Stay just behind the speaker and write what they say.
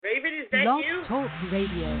Blog Talk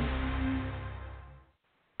Radio.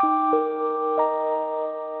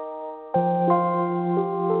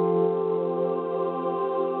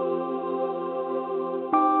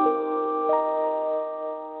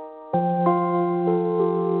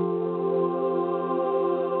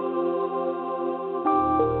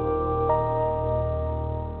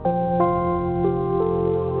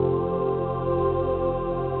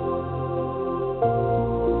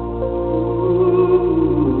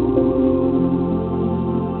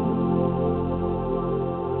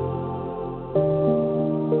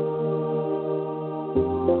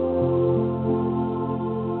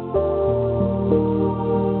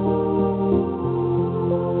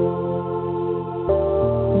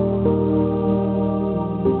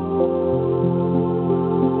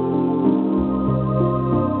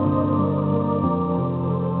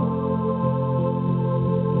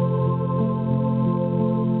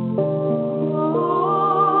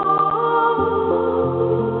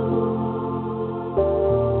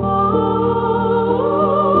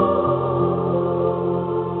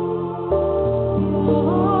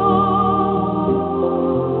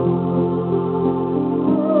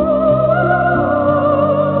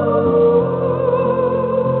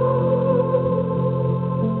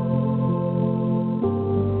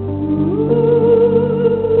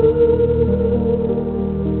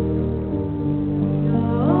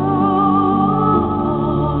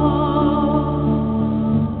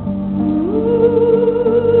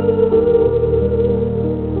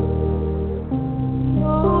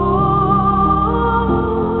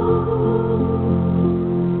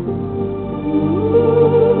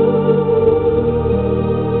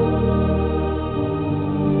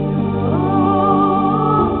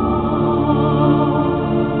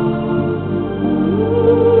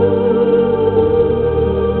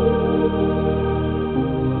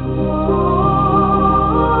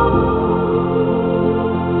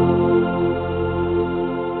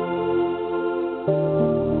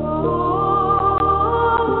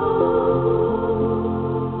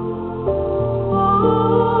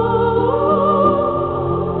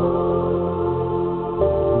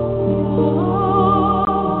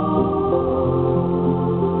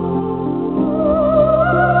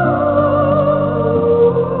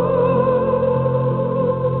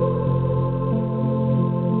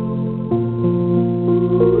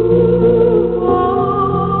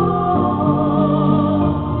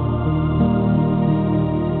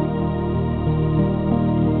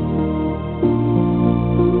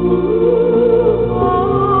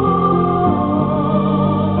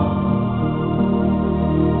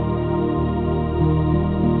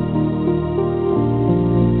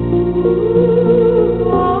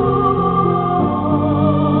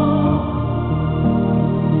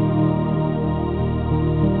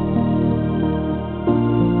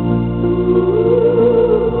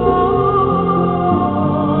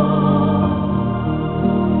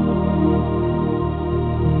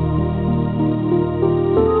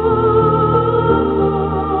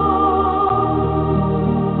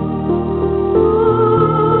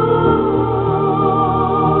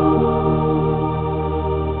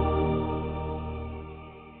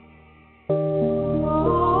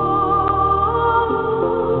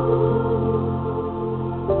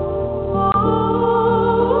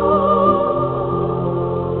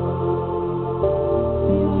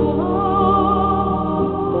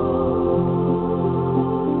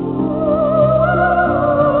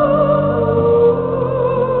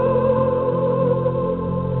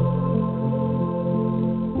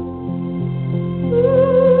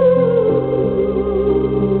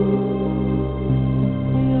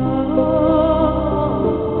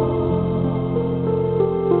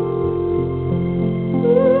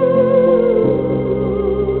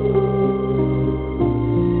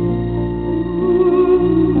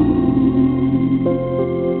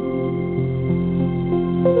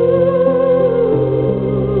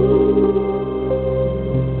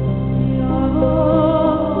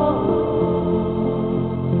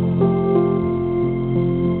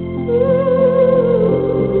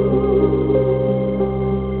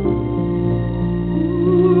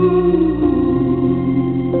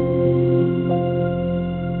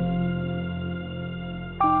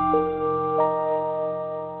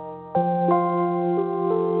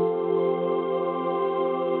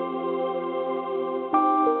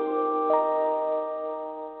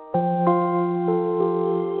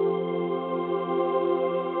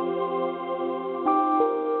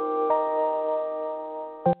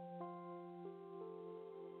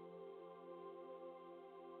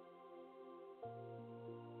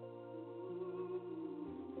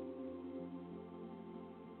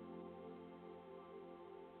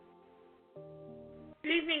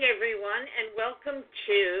 evening, everyone, and welcome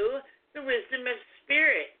to the Wisdom of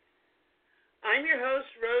Spirit. I'm your host,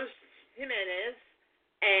 Rose Jimenez,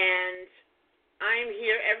 and I'm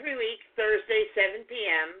here every week, Thursday, 7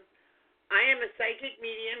 p.m. I am a psychic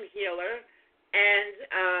medium healer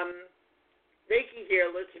and Reiki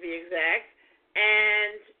healer, to be exact,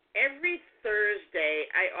 and every Thursday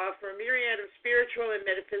I offer a myriad of spiritual and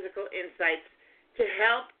metaphysical insights to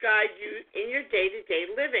help guide you in your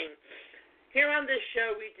day-to-day living. Here on this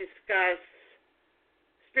show, we discuss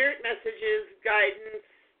spirit messages, guidance,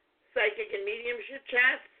 psychic and mediumship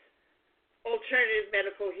chats, alternative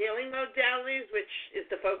medical healing modalities, which is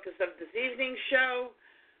the focus of this evening's show.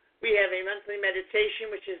 We have a monthly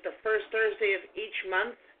meditation, which is the first Thursday of each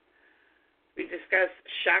month. We discuss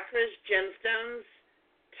chakras, gemstones,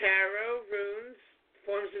 tarot, runes,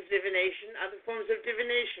 forms of divination, other forms of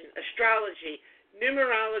divination, astrology,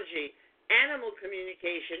 numerology, animal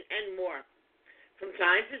communication, and more. From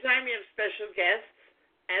time to time, we have special guests,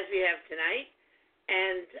 as we have tonight.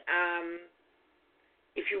 And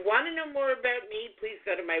if you want to know more about me, please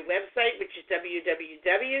go to my website, which is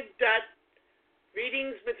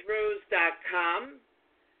www.readingswithrose.com.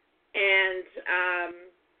 And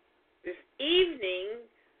this evening,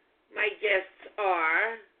 my guests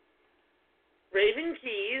are Raven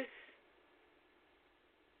Keys,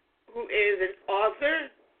 who is an author,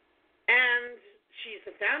 and she's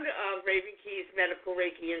the founder of Raven Keys Medical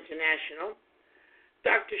Reiki International.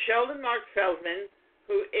 Dr. Sheldon Feldman,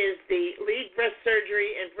 who is the lead breast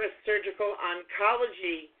surgery and breast surgical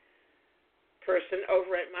oncology person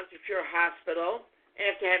over at Montefiore Hospital,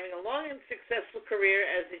 after having a long and successful career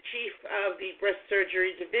as the chief of the breast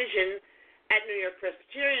surgery division at New York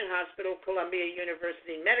Presbyterian Hospital, Columbia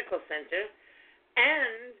University Medical Center.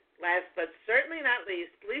 And last but certainly not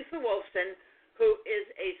least, Lisa Wolfson, who is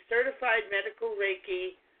a certified medical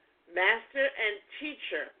Reiki master and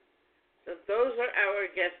teacher. So those are our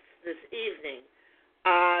guests this evening.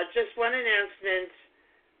 Just one announcement.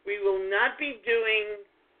 We will not be doing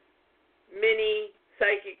mini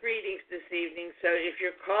psychic readings this evening, so if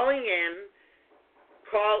you're calling in,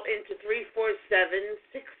 call into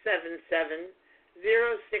 347-677-0699,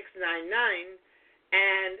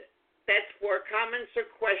 and that's for comments or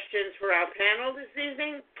questions for our panel this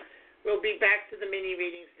evening. We'll be back to the mini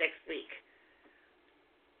readings next week.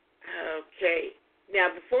 Okay. Now,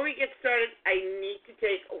 before we get started, I need to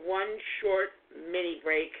take one short mini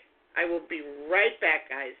break. I will be right back,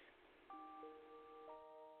 guys.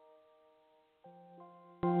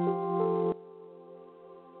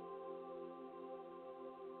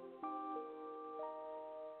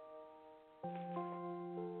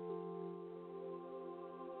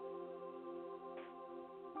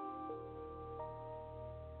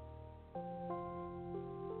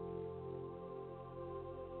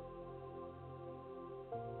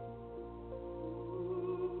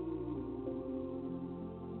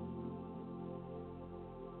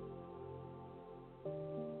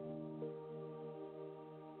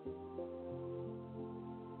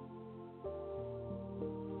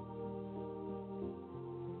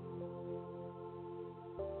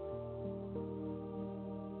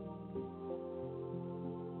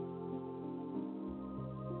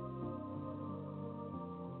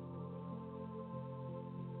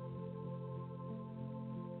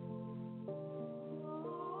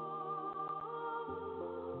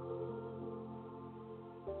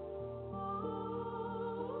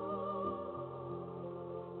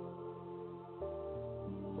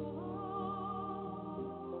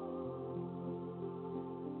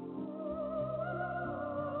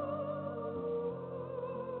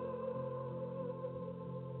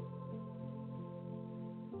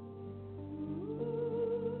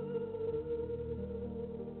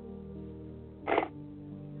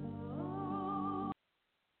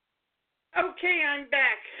 Okay, I'm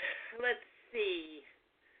back. Let's see.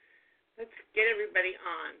 Let's get everybody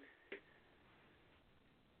on.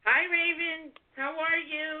 Hi, Raven. How are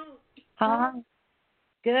you? Hi.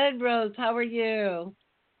 Good, Rose. How are you?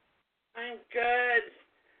 I'm good.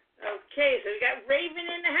 Okay, so we got Raven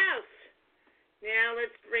in the house. Now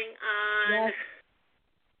let's bring on... Yes.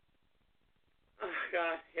 Oh,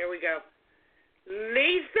 God. Here we go.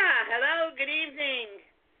 Lisa. Hello. Good evening.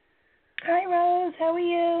 Hi, Rose. How are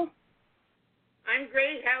you? I'm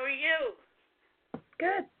great. How are you?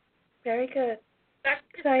 Good. Very good. Dr.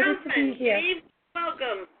 Excited Feldman, to be here. Good evening.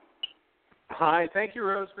 Welcome. Hi. Thank you,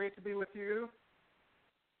 Rose. Great to be with you.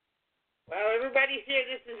 Well, everybody's here.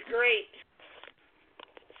 This is great.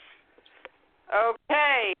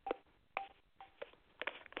 Okay.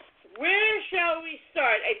 Where shall we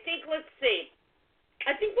start? let's see.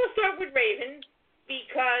 I think we'll start with Raven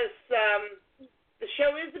because the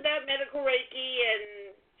show is about medical Reiki,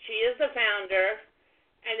 and she is the founder,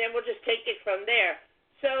 and then we'll just take it from there.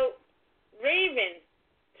 So, Raven,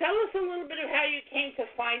 tell us a little bit of how you came to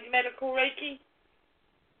find medical Reiki.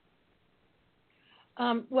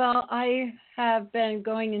 Well, I have been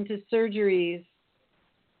going into surgeries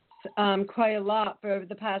quite a lot for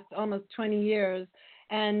the past almost 20 years.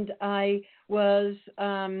 And I was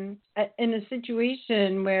in a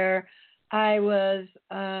situation where I was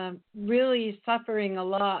really suffering a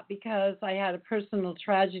lot because I had a personal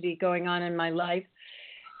tragedy going on in my life.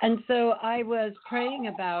 And so I was praying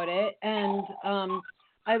about it, and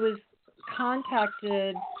I was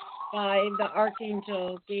contacted by the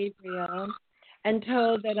Archangel Gabriel and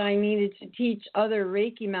told that I needed to teach other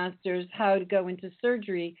Reiki masters how to go into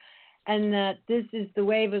surgery, and that this is the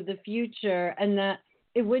wave of the future, and that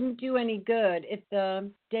it wouldn't do any good if the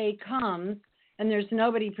day comes and there's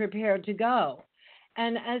nobody prepared to go.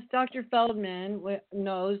 And as Dr. Feldman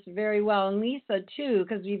knows very well, and Lisa too,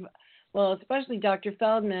 because especially Dr.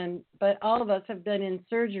 Feldman, but all of us have been in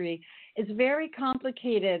surgery, it's very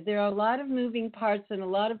complicated. There are a lot of moving parts and a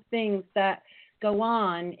lot of things that go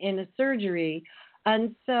on in a surgery.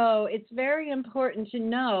 And so it's very important to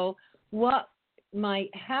know what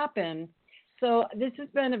might happen. So this has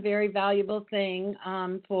been a very valuable thing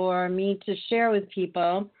for me to share with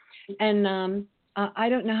people. And I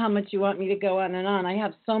don't know how much you want me to go on and on. I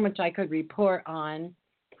have so much I could report on.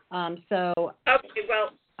 Okay,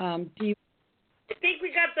 well, do you? I think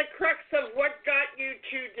we got the crux of what got you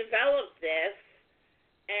to develop this.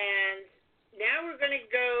 And now we're going to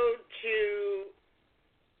go to,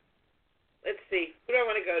 let's see, what do I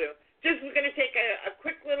want to go to? We're going to take a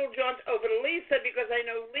quick little jaunt over to Lisa, because I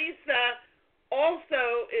know Lisa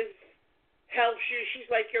also helps you. She's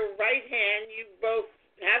like your right hand. You both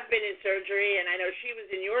have been in surgery, and I know she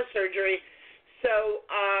was in your surgery. So,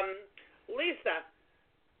 Lisa,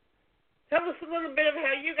 tell us a little bit of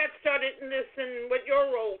how you got started in this and what your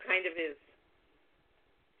role kind of is.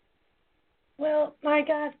 Well, I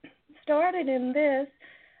got started in this.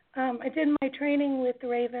 I did my training with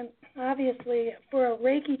Raven, obviously, for a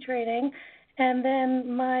Reiki training. And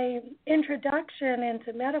then my introduction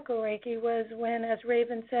into medical Reiki was when, as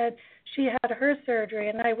Raven said, she had her surgery,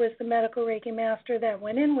 and I was the medical Reiki master that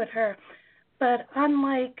went in with her. But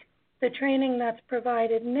unlike the training that's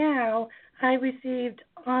provided now, I received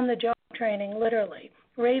on-the-job training, literally.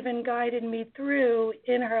 Raven guided me through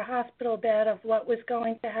in her hospital bed of what was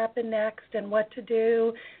going to happen next and what to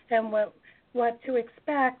do and what to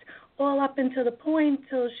expect, all up until the point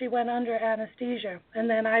till she went under anesthesia, and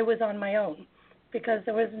then I was on my own because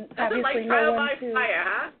there was obviously no one to. Fire,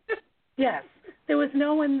 huh? Yes, there was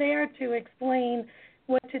no one there to explain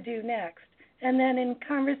what to do next. And then in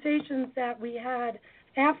conversations that we had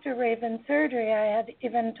after Raven's surgery, I had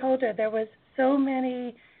even told her there was so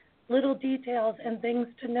many little details and things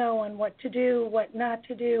to know on what to do, what not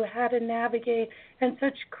to do, how to navigate, and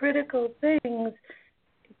such critical things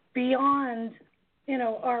beyond,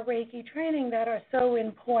 our Reiki training that are so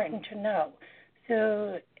important to know.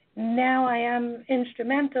 So now I am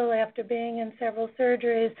instrumental, after being in several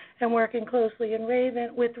surgeries and working closely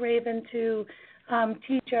with Raven to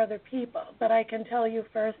teach other people. But I can tell you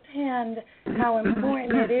firsthand how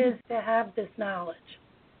important it is to have this knowledge.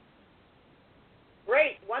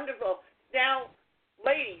 Great, wonderful. Now,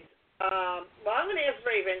 ladies, I'm going to ask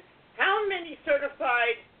Raven, how many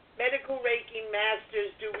certified medical Reiki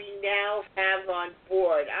masters do we now have on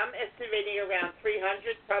board? I'm estimating around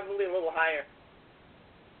 300, probably a little higher.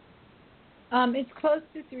 It's close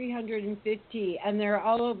to 350, and they're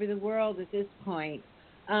all over the world at this point.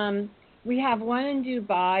 We have one in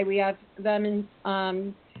Dubai. We have them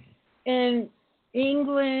in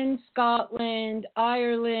England, Scotland,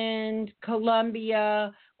 Ireland,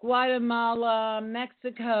 Colombia, Guatemala,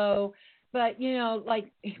 Mexico, but,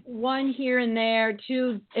 like one here and there,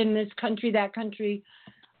 two in this country, that country.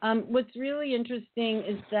 What's really interesting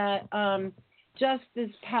is that just this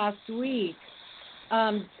past week,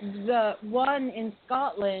 the one in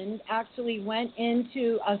Scotland actually went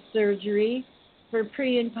into a surgery for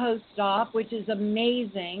pre and post-op, which is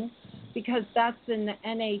amazing because that's in the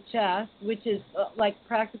NHS, which is like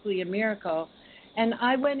practically a miracle. And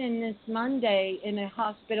I went in this Monday in a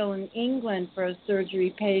hospital in England for a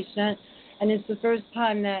surgery patient, and it's the first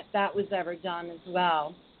time that was ever done as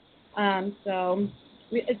well. So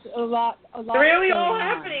it's a lot. It's really all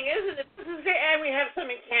happening, isn't it? This is great. And we have some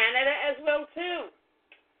in Canada as well, too.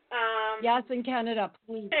 Yes, in Canada,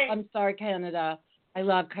 please. Okay. I'm sorry, Canada. I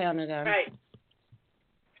love Canada. Right.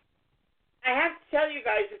 I have to tell you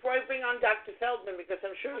guys, before I bring on Dr. Feldman, because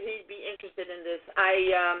I'm sure he'd be interested in this, I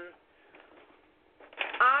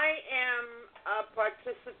am a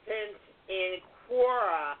participant in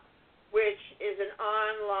Quora, which is an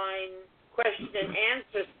online question and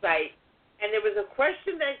answer site. And there was a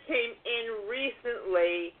question that came in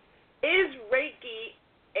recently: is Reiki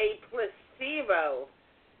a placebo?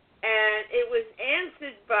 And it was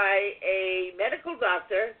answered by a medical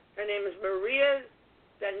doctor. Her name is Maria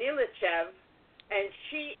Danilichev, and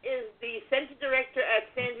she is the center director at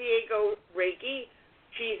San Diego Reiki.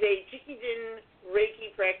 She's a Jikiden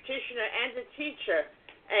Reiki practitioner and a teacher.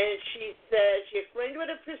 And she explained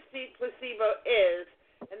what a placebo is,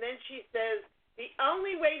 and then she says, the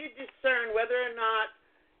only way to discern whether or not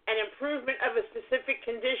an improvement of a specific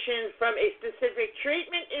condition from a specific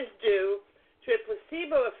treatment is due to a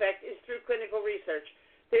placebo effect is through clinical research.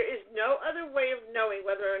 There is no other way of knowing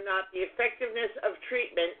whether or not the effectiveness of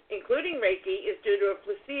treatment, including Reiki, is due to a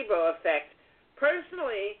placebo effect.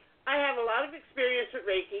 Personally, I have a lot of experience with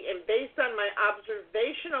Reiki, and based on my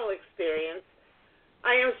observational experience,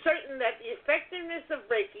 I am certain that the effectiveness of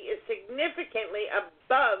Reiki is significantly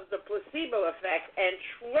above the placebo effect, and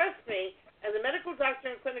trust me, as a medical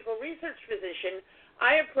doctor and clinical research physician,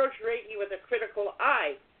 I approach Reiki with a critical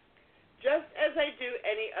eye, just as I do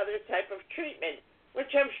any other type of treatment,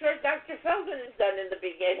 which I'm sure Dr. Feldman has done in the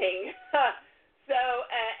beginning.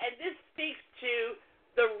 And this speaks to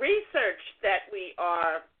the research that we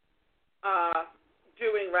are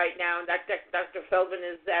doing right now, and Dr. Feldman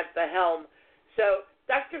is at the helm. So,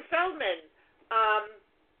 Dr. Feldman,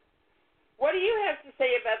 what do you have to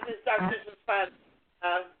say about this doctor's response?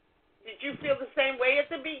 Did you feel the same way at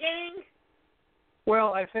the beginning?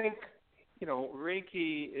 Well, I think,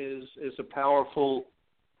 Reiki is a powerful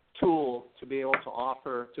tool to be able to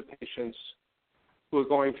offer to patients who are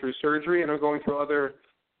going through surgery and are going through other,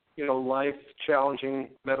 life-challenging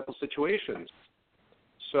medical situations.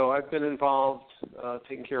 So I've been involved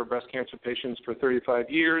taking care of breast cancer patients for 35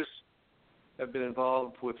 years. I've been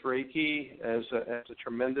involved with Reiki as a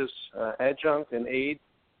tremendous adjunct and aid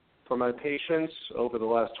for my patients over the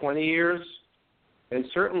last 20 years. And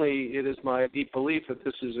certainly it is my deep belief that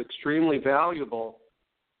this is extremely valuable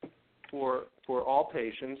for all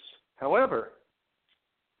patients. However,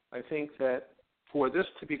 I think that for this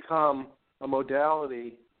to become a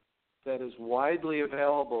modality that is widely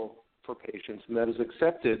available for patients and that is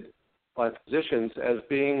accepted by physicians as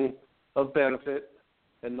being of benefit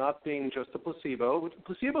and not being just a placebo, which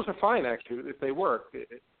placebos are fine actually if they work. There's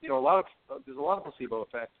a lot of placebo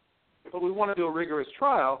effect, but we want to do a rigorous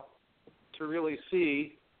trial to really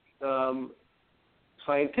see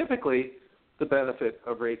scientifically the benefit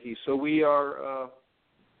of Reiki. So we are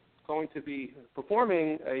going to be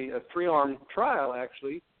performing a 3-arm trial,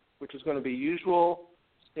 actually, which is going to be usual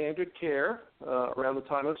standard care around the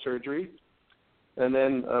time of surgery, and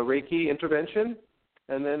then a Reiki intervention,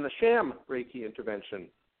 and then the sham Reiki intervention.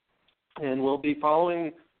 And we'll be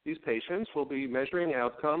following these patients. We'll be measuring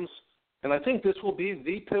outcomes, and I think this will be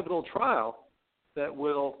the pivotal trial that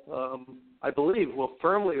will, I believe, will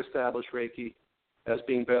firmly establish Reiki as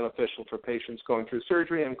being beneficial for patients going through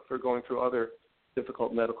surgery and for going through other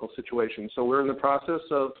difficult medical situations. So we're in the process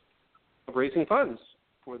of raising funds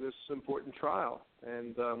for this important trial.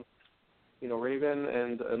 And, Raven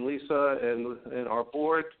and Lisa and our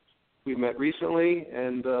board, we met recently,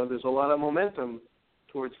 and there's a lot of momentum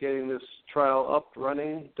towards getting this trial up,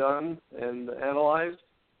 running, done, and analyzed.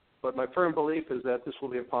 But my firm belief is that this will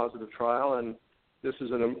be a positive trial, and this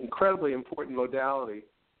is an incredibly important modality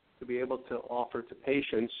to be able to offer to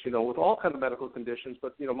patients, with all kinds of medical conditions.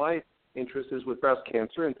 But, my interest is with breast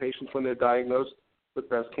cancer, and patients when they're diagnosed with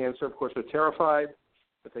breast cancer, of course, they're terrified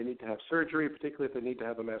that they need to have surgery, particularly if they need to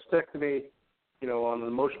have a mastectomy, on an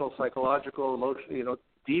emotional, psychological,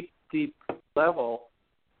 deep level.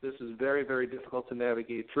 This is very, very difficult to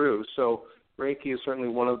navigate through. So Reiki is certainly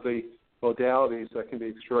one of the modalities that can be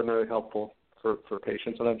extraordinarily helpful for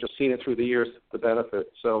patients, and I've just seen it through the years, the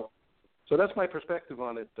benefit. So that's my perspective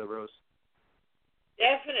on it, Rose.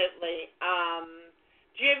 Definitely.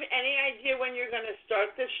 Do you have any idea when you're going to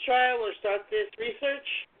start this trial or start this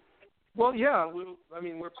research? Well, yeah.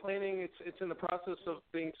 We're planning. It's in the process of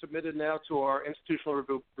being submitted now to our institutional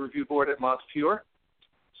review board at Montefiore.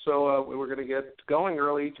 So we're going to get going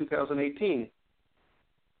early 2018.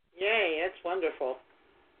 Yay, that's wonderful.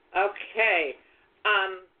 Okay.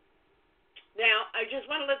 Now, I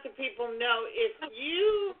just want to let the people know, if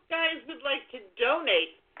you guys would like to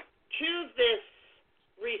donate to this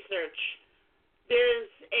research,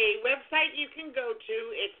 there's a website you can go to.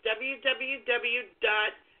 It's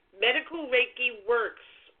www.medicalreikiworks,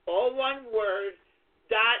 all one word,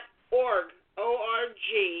 .org,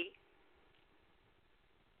 O-R-G,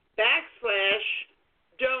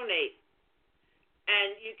 /donate.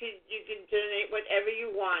 and you can donate whatever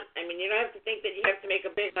you want. I mean, you don't have to think that you have to make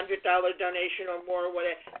a big $100 donation or more or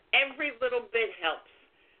whatever. Every little bit helps.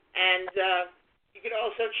 And you can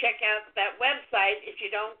also check out that website. If you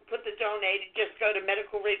don't put the donate, just go to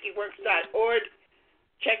medicalreikiworks.org.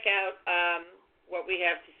 Check out what we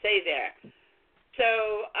have to say there. So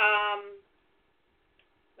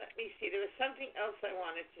let me see. There was something else I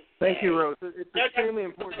wanted to say. Thank you, Rose. It's extremely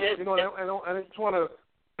important. You know, I just want to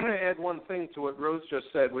add one thing to what Rose just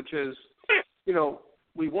said, which is, you know,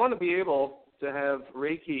 we want to be able to have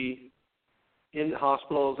Reiki in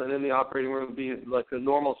hospitals and in the operating room be like a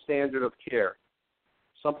normal standard of care,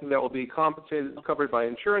 something that will be compensated, covered by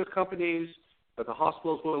insurance companies, that the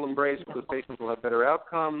hospitals will embrace because patients will have better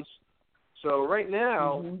outcomes. So right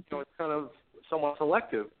now, you know, it's kind of somewhat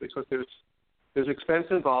selective because there's expense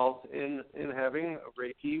involved in having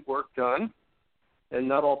Reiki work done, and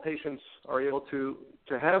not all patients are able to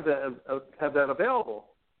have that available.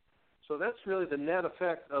 So that's really the net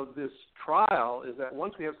effect of this trial, is that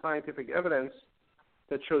once we have scientific evidence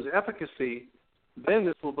that shows efficacy, then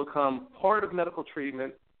this will become part of medical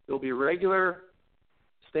treatment. It will be a regular,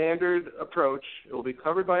 standard approach. It will be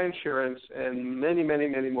covered by insurance, and many, many,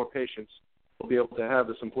 many more patients will be able to have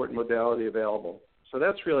this important modality available. So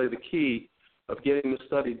that's really the key of getting the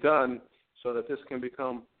study done so that this can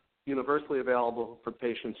become universally available for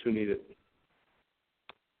patients who need it.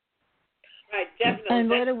 Right, definitely. And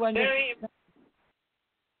what a wonderful.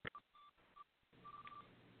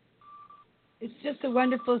 It's just a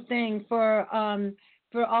wonderful thing for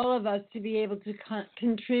all of us to be able to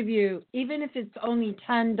contribute, even if it's only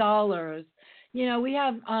 $10. You know, we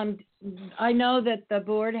have. I know that the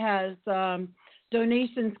board has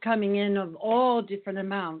donations coming in of all different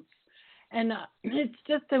amounts, and it's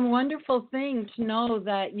just a wonderful thing to know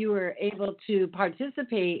that you were able to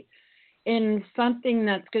participate in something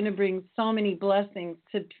that's going to bring so many blessings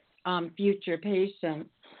to future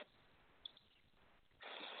patients.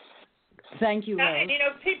 Thank you, Rose. And you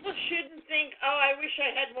know, people shouldn't think, "Oh, I wish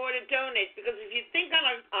I had more to donate," because if you think on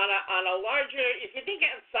a larger, if you think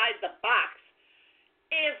outside the box,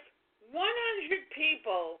 if 100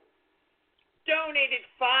 people donated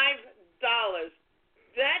 $5,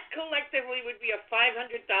 that collectively would be a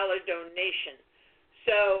 $500 donation.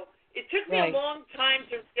 So it took me a long time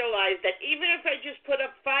to realize that even if I just put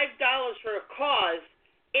up $5 for a cause,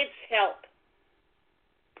 it's help.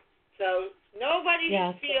 So nobody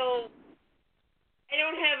should feel, I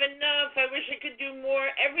don't have enough, I wish I could do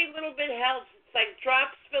more. Every little bit helps. It's like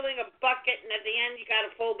drops filling a bucket, and at the end you got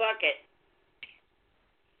a full bucket.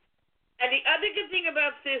 And the other good thing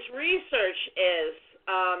about this research is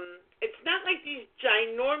it's not like these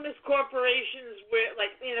ginormous corporations where,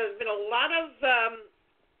 like, you know, there's been a lot of,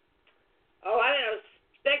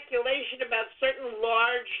 speculation about certain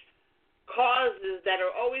large causes that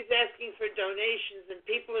are always asking for donations, and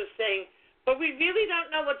people are saying, but we really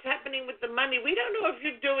don't know what's happening with the money. We don't know if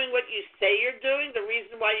you're doing what you say you're doing, the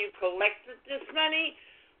reason why you collected this money.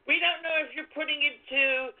 We don't know if you're putting it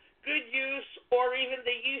to good use or even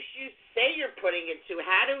the use you say you're putting it to.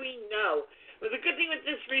 How do we know? Well, the good thing with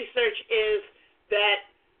this research is that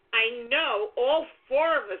I know all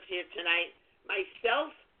four of us here tonight,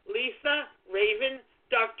 myself, Lisa, Raven,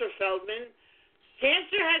 Dr. Feldman,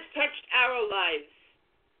 cancer has touched our lives.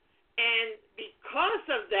 And because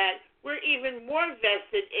of that, we're even more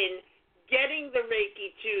vested in getting the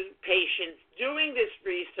Reiki to patients, doing this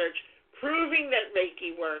research, proving that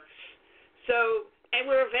Reiki works. So, and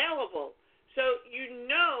we're available. So you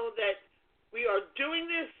know that we are doing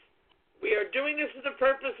this. We are doing this for the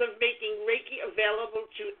purpose of making Reiki available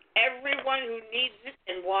to everyone who needs it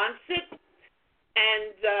and wants it.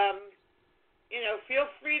 And, feel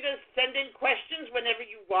free to send in questions whenever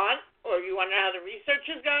you want, or you want to know how the research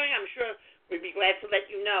is going. I'm sure we'd be glad to let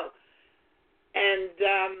you know. And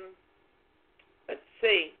let's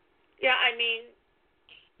see. Yeah, I mean,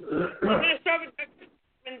 we're going to start with Dr.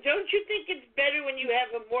 And don't you think it's better when you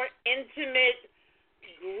have a more intimate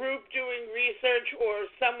group doing research, or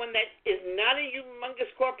someone that is not a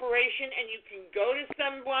humongous corporation, and you can go to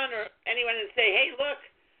someone or anyone and say, hey, look,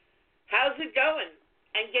 how's it going?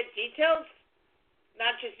 And get details?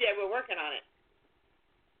 Not just, we're working on it.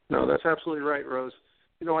 No, that's absolutely right, Rose.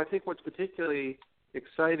 You know, I think what's particularly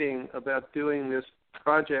exciting about doing this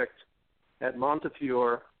project at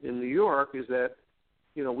Montefiore in New York is that,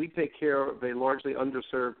 you know, we take care of a largely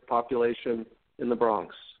underserved population in the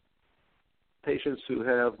Bronx. Patients who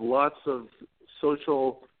have lots of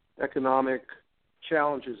social, economic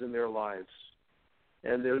challenges in their lives.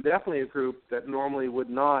 And they're definitely a group that normally would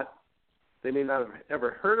not, they may not have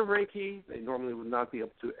ever heard of Reiki. They normally would not be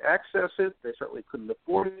able to access it. They certainly couldn't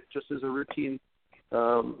afford it just as a routine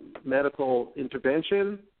medical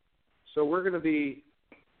intervention. So we're going to be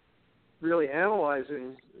really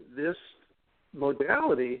analyzing this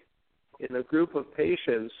modality in a group of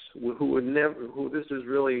patients who this is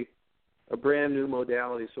really a brand new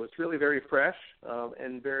modality. So it's really very fresh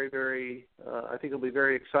and very, very, I think it'll be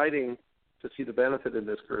very exciting to see the benefit in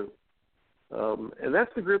this group. And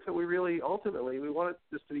that's the group that we really, ultimately, we want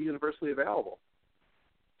this to be universally available.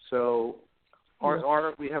 So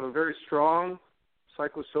we have a very strong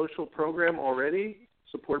psychosocial program already,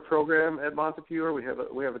 support program at Montefiore. We have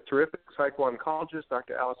a terrific psycho-oncologist,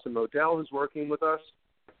 Dr. Allison Modell, who's working with us,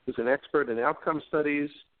 who's an expert in outcome studies,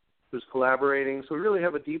 who's collaborating. So we really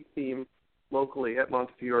have a deep team locally at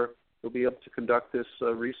Montefiore. We'll be able to conduct this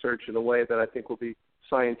research in a way that I think will be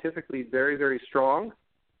scientifically very, very strong,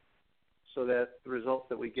 so that the results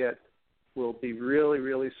that we get will be really,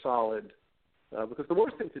 really solid. Because the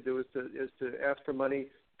worst thing to do is to ask for money,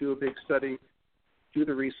 do a big study, do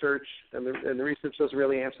the research, and the research doesn't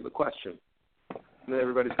really answer the question. And then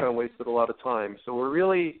everybody's kind of wasted a lot of time. So we're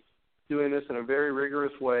really doing this in a very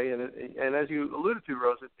rigorous way. And as you alluded to,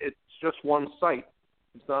 Rose, it's just one site.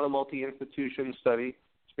 It's not a multi-institution study.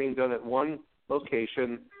 It's being done at one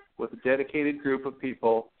location with a dedicated group of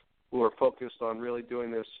people who are focused on really doing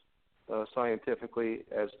this scientifically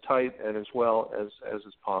as tight and as well as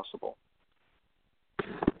is possible.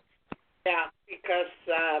 Yeah, because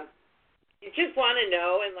you just want to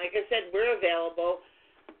know, and like I said, we're available.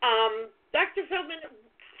 Dr. Feldman,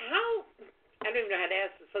 I don't even know how to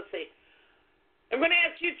ask this. Let's see. I'm going to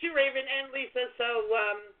ask you too, Raven and Lisa. So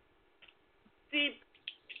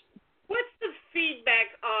what's the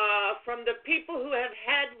feedback from the people who have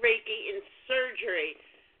had Reiki in surgery?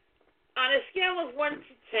 On a scale of 1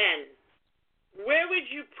 to 10, where would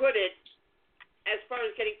you put it as far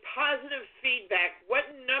as getting positive feedback?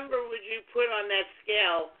 What number would you put on that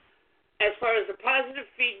scale as far as the positive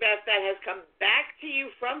feedback that has come back to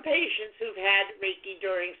you from patients who've had Reiki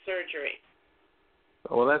during surgery?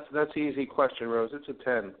 Well, that's an easy question, Rose. It's a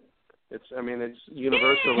 10. It's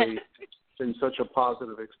universally been such a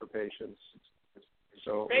positive for patients.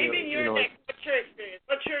 So, Raven, you're next. What's your experience?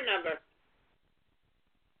 What's your number?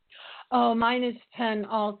 Oh, mine is 10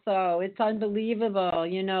 also. It's unbelievable,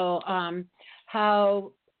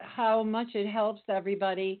 how much it helps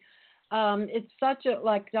everybody. It's such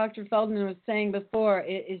like Dr. Feldman was saying before,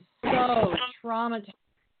 it is so traumatizing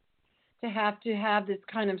to have this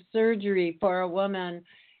kind of surgery for a woman,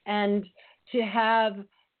 and to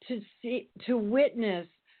witness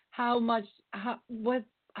how much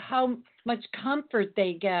comfort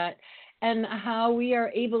they get, and how we are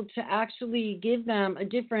able to actually give them a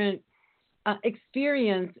different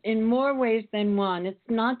experience in more ways than one. It's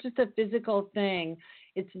not just a physical thing.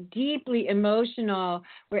 It's deeply emotional.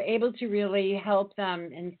 We're able to really help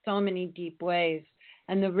them in so many deep ways.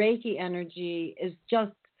 And the Reiki energy is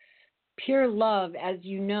just pure love, as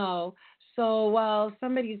you know. So while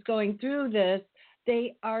somebody's going through this,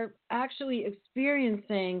 they are actually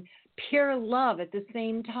experiencing pure love at the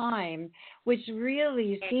same time, which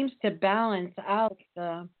really seems to balance out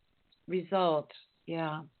the result.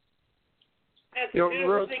 Yeah. That's a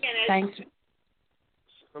beautiful thing. Thanks.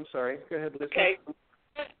 I'm sorry. Go ahead, Lisa. Okay.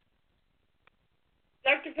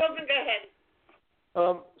 Dr. Feldman, go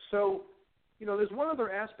ahead. So, there's one other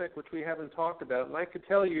aspect which we haven't talked about, and I could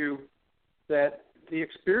tell you that the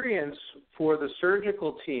experience for the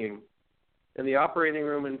surgical team in the operating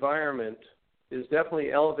room environment is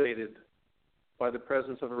definitely elevated by the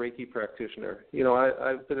presence of a Reiki practitioner.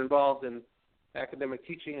 I've been involved in academic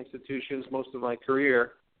teaching institutions most of my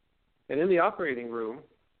career, and in the operating room,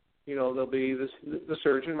 there'll be the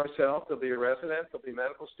surgeon, myself, there'll be a resident, there'll be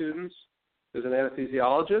medical students, there's an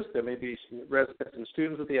anesthesiologist, there may be residents and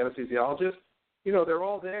students with the anesthesiologist. They're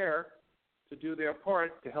all there to do their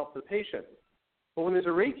part to help the patient. But when there's a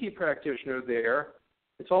Reiki practitioner there,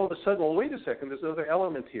 it's all of a sudden, well, wait a second, there's another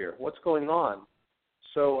element here. What's going on?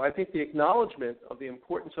 So I think the acknowledgement of the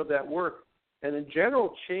importance of that work and the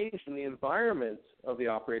general change in the environment of the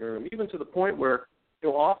operating room, even to the point where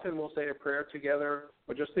often we'll say a prayer together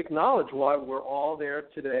or just acknowledge why we're all there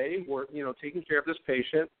today. We're, taking care of this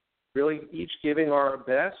patient, really each giving our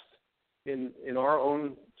best in our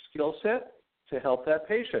own skill set to help that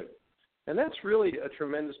patient. And that's really a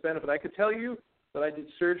tremendous benefit. I could tell you that I did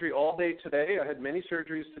surgery all day today. I had many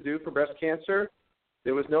surgeries to do for breast cancer.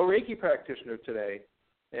 There was no Reiki practitioner today,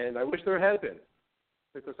 and I wish there had been,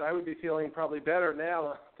 because I would be feeling probably better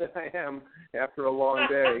now than I am after a long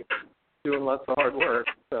day doing lots of hard work.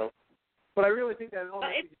 So, but I really think that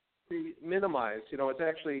element needs to be minimized. It's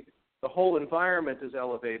actually the whole environment is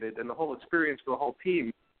elevated and the whole experience for the whole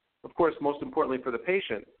team, of course, most importantly for the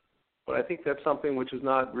patient, But I think that's something which is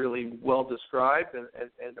not really well described and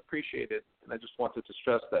appreciated, and I just wanted to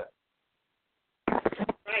stress that.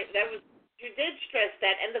 Right, you did stress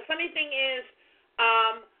that. And the funny thing is,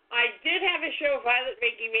 I did have a show, Violet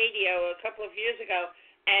Reiki Radio, a couple of years ago,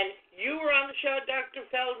 and you were on the show, Dr.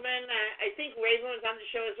 Feldman. I think Raven was on the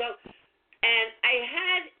show as well. And I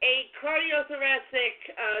had a cardiothoracic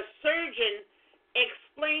surgeon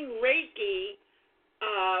explain Reiki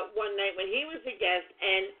one night when he was a guest,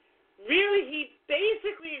 and really he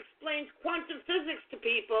basically explains quantum physics to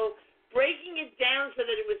people, breaking it down so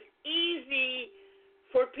that it was easy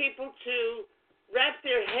for people to wrap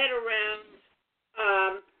their head around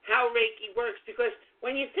how Reiki works. Because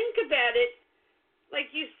when you think about it, like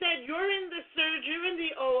you said, you're in the surge, you're in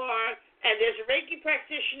the OR, and there's a Reiki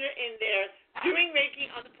practitioner in there doing Reiki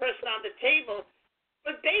on the person on the table.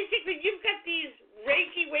 But basically, you've got these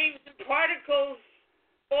Reiki waves and particles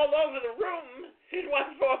all over the room in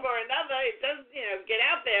one form or another. It does, get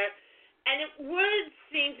out there. And it would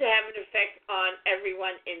seem to have an effect on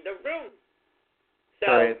everyone in the room. So,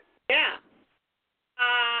 right. Yeah.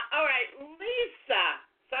 All right, Lisa.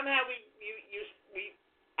 Somehow we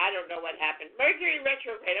I don't know what happened. Mercury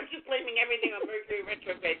retrograde. I'm just blaming everything on Mercury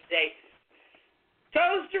retrograde today.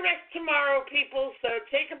 Goes direct tomorrow, people, so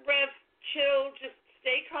take a breath, chill, just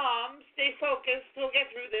stay calm, stay focused. We'll get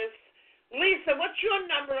through this. Lisa, what's your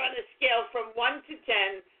number on a scale from 1 to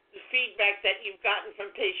 10, the feedback that you've gotten from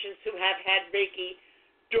patients who have had Reiki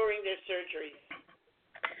during their surgeries?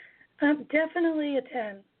 Definitely a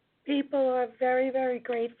 10. People are very, very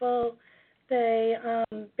grateful. They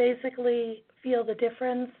basically feel the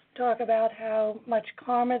difference, talk about how much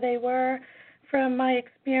calmer they were. From my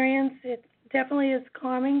experience, it definitely is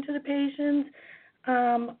calming to the patients.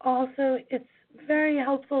 Also, it's very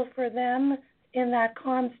helpful for them in that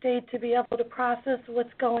calm state to be able to process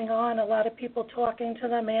what's going on. A lot of people talking to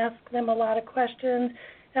them, ask them a lot of questions,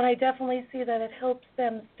 and I definitely see that it helps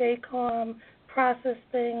them stay calm, process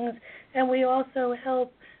things, and we also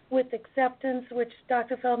help with acceptance, which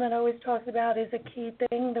Dr. Feldman always talks about is a key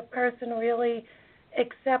thing, the person really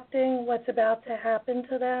accepting what's about to happen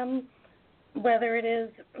to them, whether it is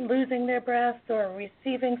losing their breath or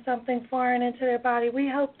receiving something foreign into their body. We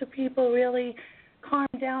help the people really calm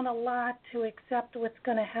down a lot to accept what's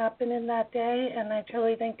going to happen in that day, and I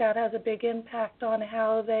truly think that has a big impact on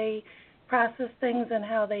how they process things and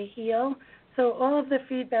how they heal. So all of the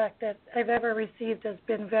feedback that I've ever received has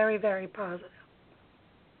been very, very positive.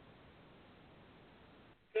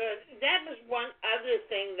 Good. That was one other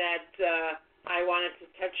thing that I wanted to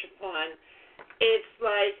touch upon. It's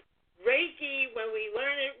like Reiki, when we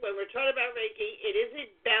learn it, when we're taught about Reiki, it is a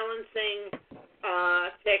balancing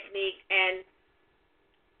technique, and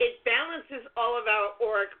it balances all of our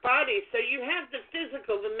auric bodies. So you have the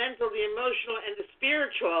physical, the mental, the emotional, and the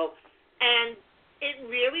spiritual, and it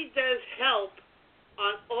really does help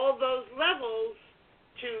on all those levels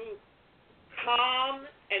to calm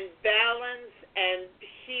and balance and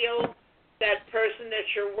heal that person that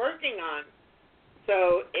you're working on.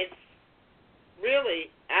 So it's really,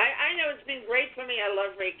 I know it's been great for me. I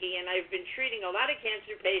love Reiki, and I've been treating a lot of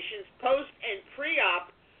cancer patients post and pre-op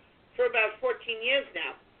for about 14 years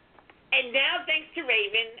now. And now, thanks to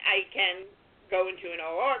Raven, I can go into an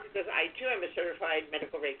OR because I, too, am a certified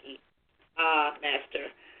medical Reiki master.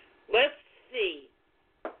 Let's see.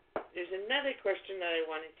 There's another question that I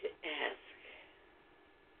wanted to ask.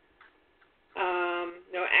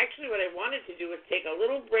 No, actually what I wanted to do was take a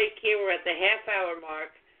little break here. We're at the half-hour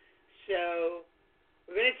mark. So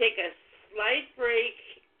we're going to take a slight break,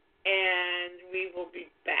 and we will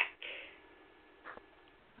be back.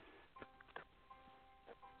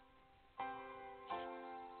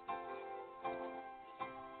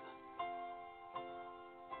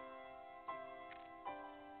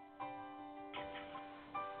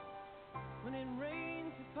 When it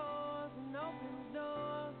rains, it pours and opens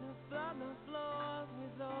doors, and flood the floors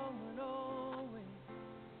with all and always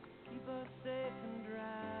keep us safe and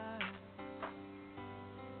dry.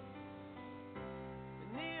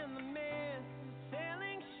 And in the mist, sailing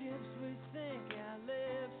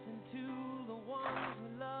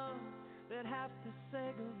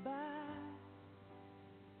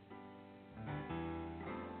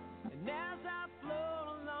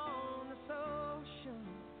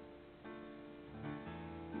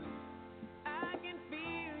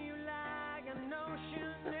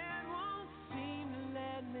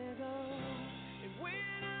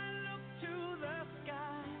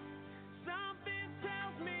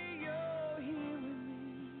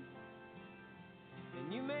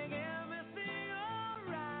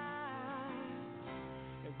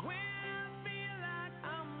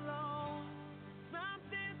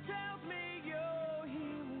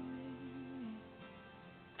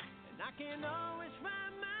can always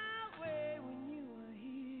find my way when you are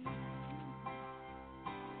here.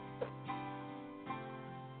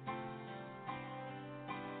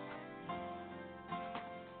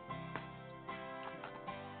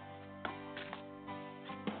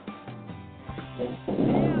 Every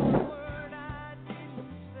word I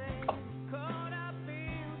didn't say, caught up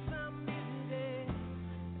in some busy day.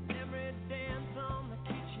 Every dance on the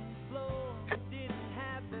kitchen floor I didn't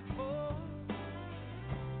have before.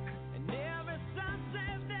 And every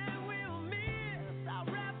sunset that we'll miss, I'll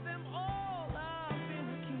wrap them all up in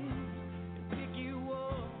a kiss and pick you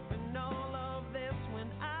up in all of this when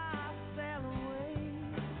I sail away.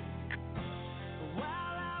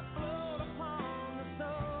 While I float upon this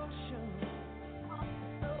ocean,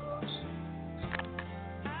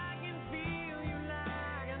 I can feel you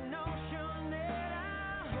like an ocean that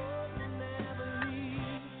I hope will never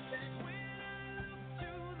leave. When I look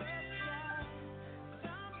to the sky,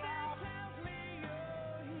 something tells me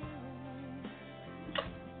you're here with me.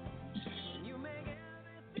 You make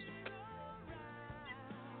everything alright. And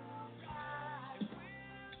when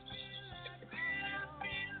I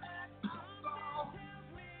feel like falling, something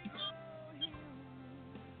tells me you're here with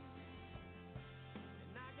me.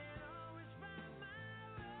 And I can always find my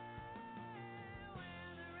way,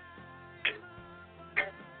 whether I'm up or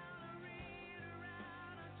down, or read or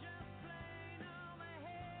out, or just plain on my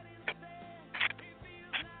head instead. It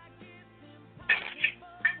feels like it's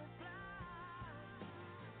impossible to fly,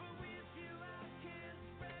 but with you I can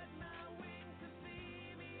spread my wings to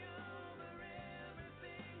see me over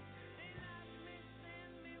everything. They like me,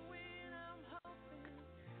 send me when I'm hoping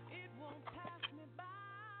it won't pass me by.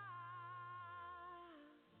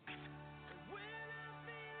 When I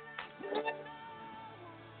feel like there's no one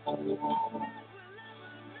that will ever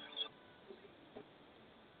know.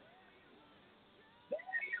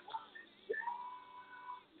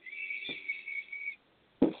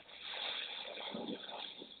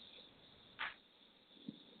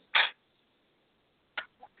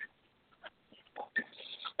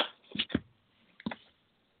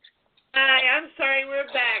 Hi, I'm sorry, we're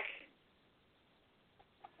back.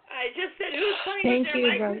 I just said, who's playing Thank with their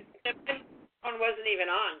you, mic? Rose. The phone wasn't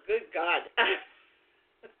even on. Good God.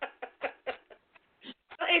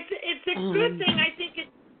 It's a good thing. I think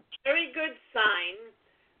it's a very good sign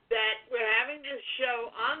that we're having this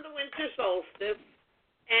show on the winter solstice.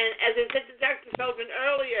 And as I said to Dr. Feldman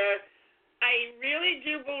earlier, I really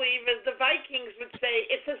do believe, as the Vikings would say,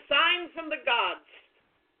 it's a sign from the gods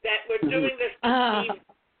that we're doing this evening.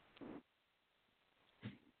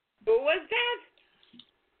 Who was that?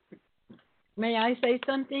 May I say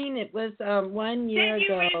something? It was 1 year Thank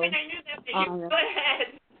you, ago. Raymond. I knew that. You go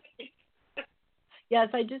ahead. Yes,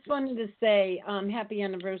 I just wanted to say happy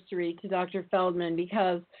anniversary to Dr. Feldman,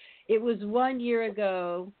 because it was 1 year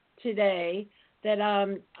ago today that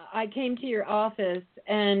I came to your office,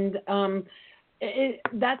 and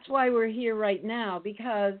that's why we're here right now,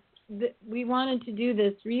 because we wanted to do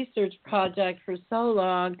this research project for so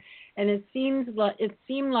long, and it seemed like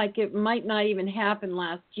it might not even happen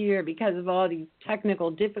last year because of all these technical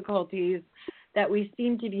difficulties that we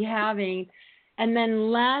seem to be having. And then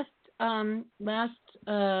last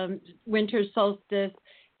winter solstice,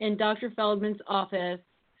 in Dr. Feldman's office,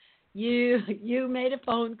 you made a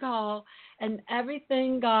phone call and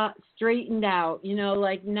everything got straightened out. You know,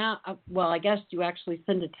 like now, well, I guess you actually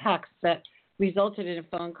sent a text that resulted in a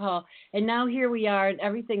phone call, and now here we are, and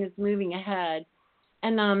everything is moving ahead.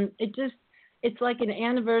 And it's like an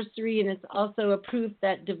anniversary, and it's also a proof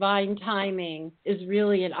that divine timing is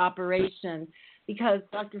really in operation. Because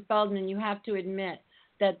Dr. Feldman, you have to admit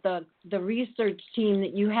that the research team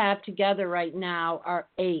that you have together right now are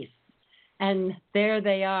ace. And there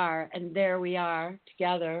they are, and there we are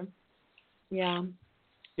together. Yeah.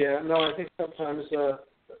 Yeah, no, I think sometimes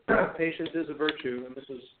patience is a virtue, and this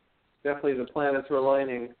is definitely the planets are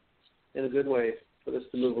aligning in a good way for this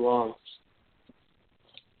to move along.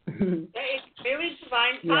 It's really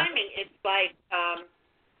divine timing. Yeah. It's like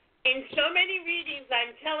in so many readings,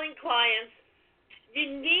 I'm telling clients, you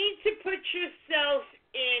need to put yourself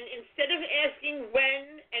in, instead of asking when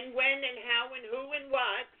and how and who and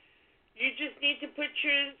what, you just need to put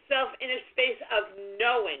yourself in a space of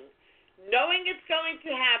knowing it's going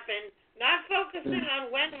to happen, not focusing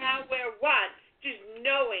on when, how, where, what, just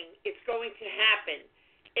knowing it's going to happen.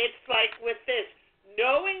 It's like with this,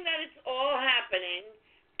 knowing that it's all happening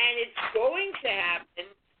and it's going to happen,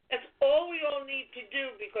 that's all we all need to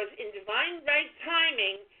do, because in divine right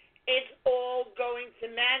timing, it's all going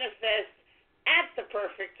to manifest at the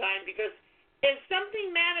perfect time. Because if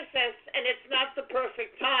something manifests and it's not the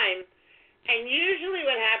perfect time, and usually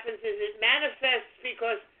what happens is it manifests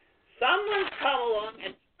because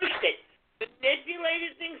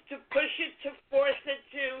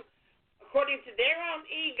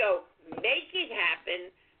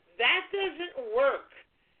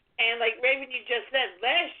like Raven, you just said,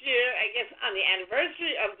 last year, I guess on the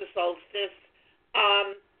anniversary of the solstice,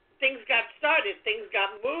 things got started, things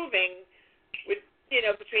got moving with,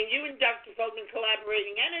 between you and Dr. Feldman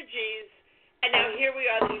collaborating energies. And now here we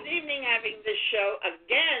are this evening having this show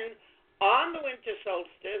again on the winter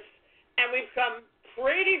solstice. And we've come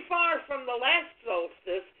pretty far from the last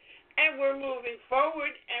solstice. And we're moving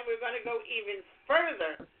forward and we're going to go even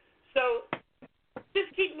further. So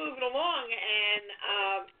just keep moving along. And,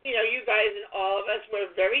 you guys and all of us,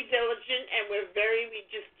 we're very diligent and we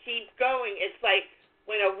just keep going. It's like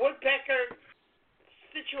when a woodpecker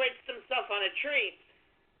situates themselves on a tree,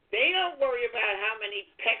 they don't worry about how many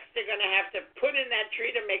pecks they're going to have to put in that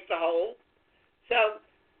tree to make the hole. So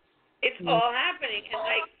it's all happening. And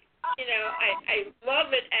I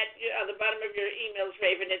love it on the bottom of your emails,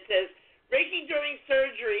 Raven. It says, Reiki during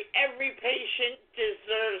surgery, every patient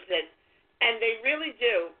deserves it. And they really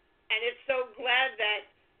do. And it's so glad that,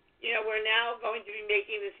 we're now going to be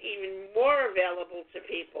making this even more available to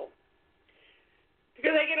people.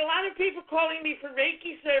 Because I get a lot of people calling me for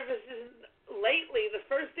Reiki services lately. The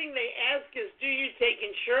first thing they ask is, do you take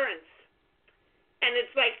insurance? And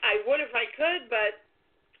it's like, I would if I could, but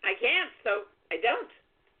I can't, so I don't.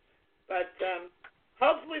 But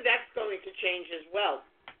hopefully that's going to change as well.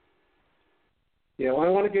 Yeah, well,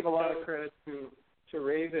 I want to give a lot of credit to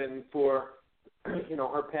Raven for,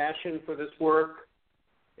 her passion for this work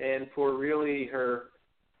and for really her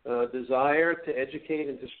desire to educate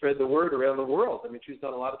and to spread the word around the world. I mean, she's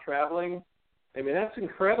done a lot of traveling. I mean, that's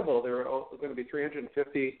incredible. There are going to be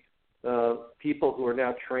 350 people who are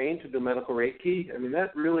now trained to do medical Reiki. I mean,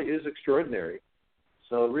 that really is extraordinary.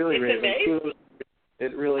 So really, it's amazing.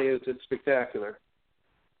 It really is. It's spectacular.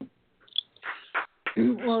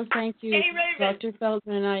 Well, thank you, Hey, Raven. Dr.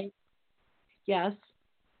 Feldman. Yes.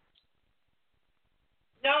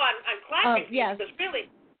 No, I'm clapping yes. because really,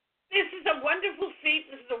 this is a wonderful feat.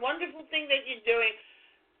 This is a wonderful thing that you're doing.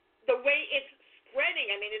 The way it's spreading,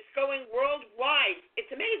 I mean, it's going worldwide.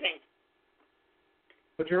 It's amazing.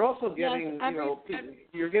 But you're also getting, yes,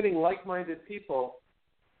 you're getting like-minded people,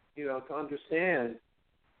 to understand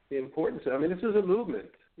the importance. I mean, this is a movement.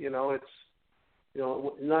 It's,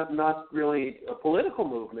 not really a political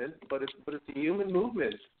movement, but it's a human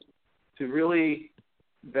movement to really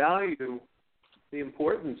value the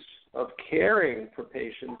importance of caring for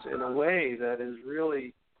patients in a way that is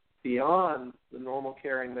really beyond the normal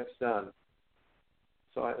caring that's done.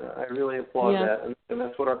 So I really applaud that, and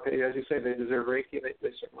that's what as you say, they deserve Reiki.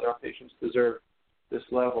 They certainly, our patients deserve this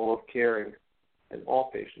level of caring, and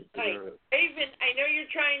all patients deserve it. Raven, I know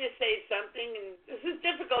you're trying to say something, and this is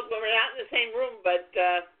difficult when we're not in the same room, but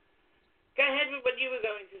go ahead with what you were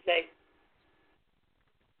going to say.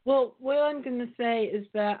 Well, what I'm going to say is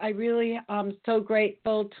that I really am so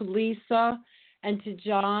grateful to Lisa and to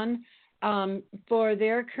John for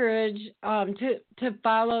their courage to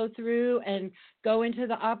follow through and go into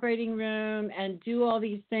the operating room and do all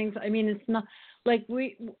these things. I mean, it's not like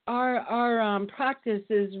our practice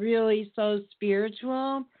is really so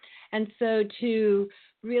spiritual, and so to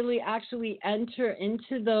really actually enter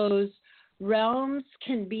into those realms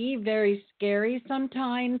can be very scary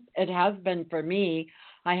sometimes. It has been for me,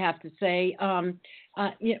 I have to say.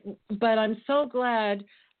 But I'm so glad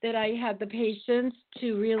that I had the patience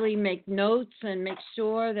to really make notes and make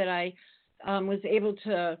sure that I was able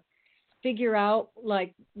to figure out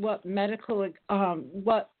like what medical,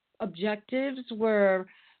 what objectives were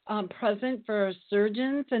present for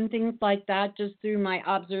surgeons and things like that, just through my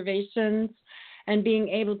observations and being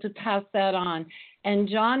able to pass that on. And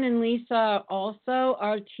John and Lisa also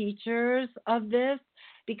are teachers of this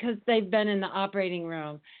because they've been in the operating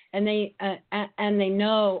room and they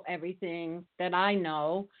know everything that I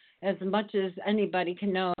know as much as anybody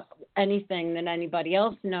can know anything that anybody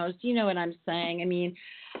else knows. You know what I'm saying? I mean,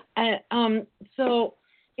 so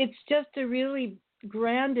it's just a really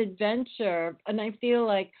grand adventure, and I feel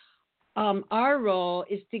like our role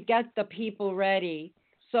is to get the people ready.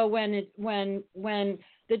 So when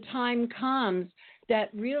the time comes that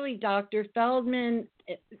really Dr. Feldman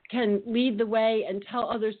can lead the way and tell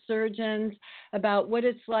other surgeons about what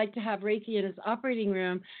it's like to have Reiki in his operating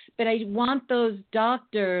room, but I want those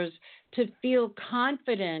doctors to feel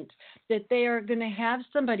confident that they are going to have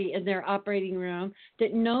somebody in their operating room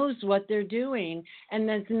that knows what they're doing and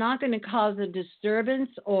that's not going to cause a disturbance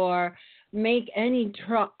or make any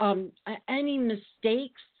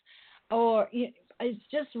mistakes, or it's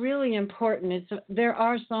just really important. There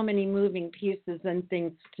are so many moving pieces and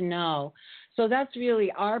things to know. So that's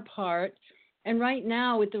really our part. And right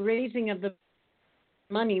now with the raising of the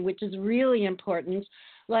money, which is really important,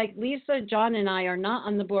 like Lisa, John, and I are not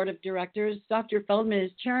on the board of directors. Dr. Feldman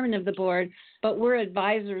is chairman of the board, but we're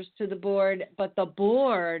advisors to the board. But the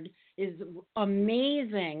board is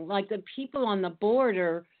amazing. Like the people on the board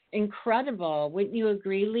are incredible. Wouldn't you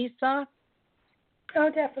agree, Lisa? Oh,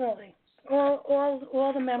 definitely.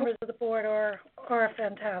 All the members of the board are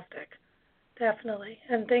fantastic, definitely.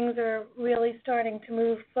 And things are really starting to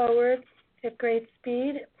move forward at great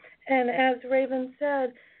speed. And as Raven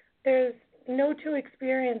said, there's no two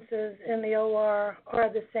experiences in the OR are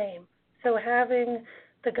the same. So having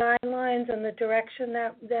the guidelines and the direction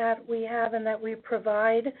that we have and that we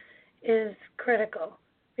provide is critical,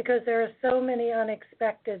 because there are so many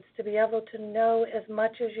unexpecteds. To be able to know as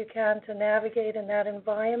much as you can to navigate in that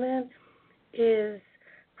environment is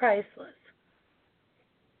priceless.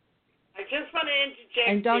 I just want to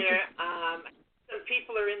interject here. Some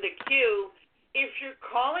people are in the queue. If you're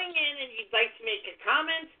calling in and you'd like to make a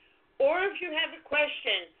comment, or if you have a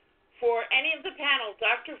question for any of the panel,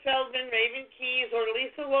 Dr. Feldman, Raven Keyes, or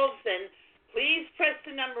Lisa Wolfson, please press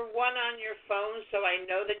the number 1 on your phone so I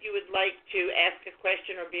know that you would like to ask a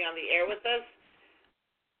question or be on the air with us.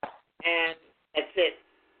 And that's it.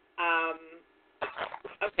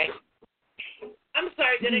 Okay. I'm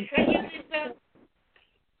sorry, did I cut you, Lisa?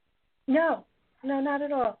 No, not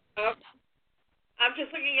at all. I'm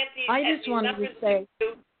just looking at these. I just wanted to say.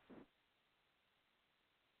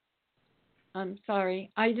 I'm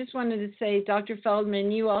sorry. I just wanted to say, Dr.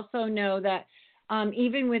 Feldman, you also know that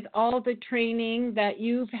even with all the training that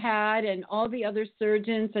you've had and all the other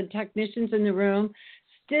surgeons and technicians in the room,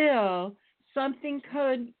 still something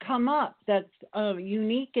could come up that's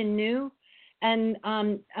unique and new. And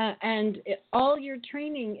all your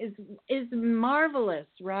training is marvelous,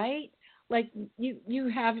 right? Like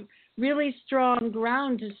you have really strong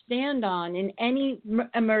ground to stand on in any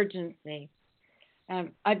emergency.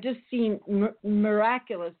 I've just seen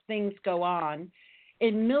miraculous things go on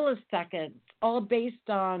in milliseconds, all based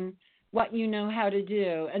on what you know how to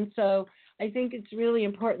do. And so I think it's really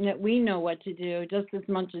important that we know what to do just as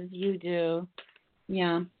much as you do.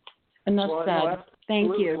 Yeah. Enough said.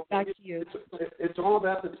 Thank you. Back to you. It's all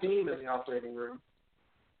about the team in the operating room.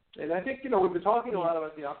 And I think, we've been talking a lot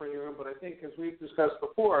about the operating room, but I think, as we've discussed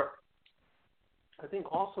before, I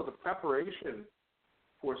think also the preparation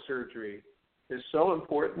for surgery is so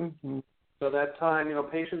important. Mm-hmm. So that time,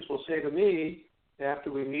 patients will say to me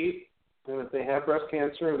after we meet, and if they have breast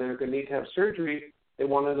cancer and they're going to need to have surgery, they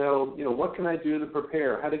want to know, what can I do to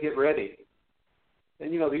prepare, how to get ready.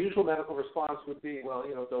 And, the usual medical response would be, well,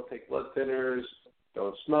 don't take blood thinners,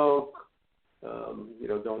 don't smoke,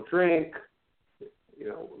 don't drink,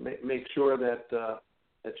 make sure that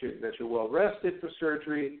you're well rested for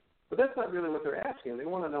surgery. But that's not really what they're asking. They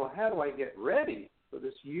want to know, how do I get ready for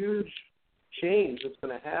this huge change that's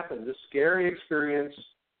going to happen, this scary experience,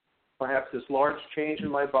 perhaps this large change in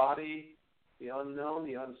my body, the unknown,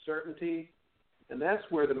 the uncertainty. And that's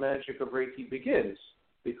where the magic of Reiki begins,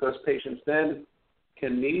 because patients then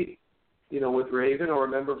can meet, with Raven or a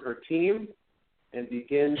member of her team and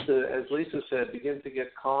begin to, as Lisa said, begin to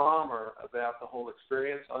get calmer about the whole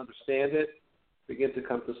experience, understand it, begin to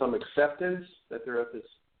come to some acceptance that they're at this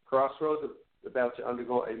crossroads about to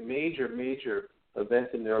undergo a major, major event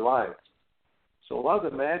in their lives. So a lot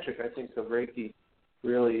of the magic, I think, of Reiki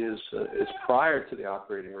really is prior to the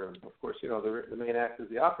operating room. Of course, the main act is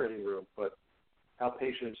the operating room, but how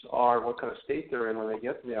patients are, what kind of state they're in when they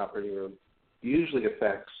get to the operating room usually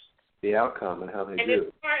affects the outcome and how they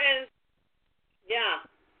do.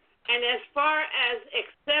 And as far as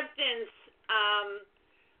acceptance,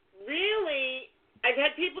 really, I've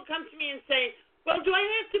had people come to me and say, well, do I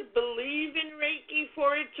have to believe in Reiki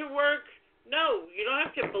for it to work? No, you don't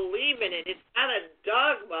have to believe in it. It's not a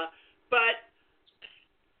dogma. But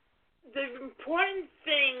the important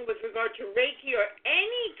thing with regard to Reiki or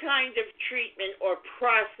any kind of treatment or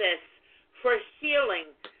process for healing,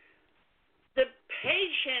 the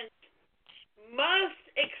patient must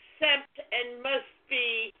accept and must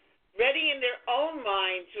be ready in their own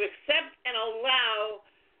mind to accept and allow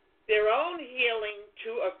their own healing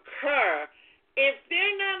to occur. If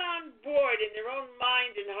they're not on board in their own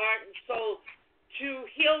mind and heart and soul to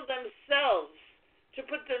heal themselves, to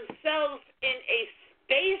put themselves in a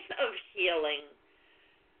space of healing,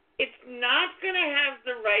 it's not going to have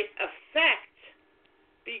the right effect,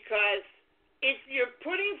 because if you're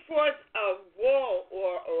putting forth a wall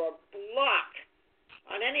or a block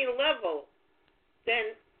on any level,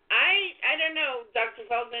 then I don't know, Dr.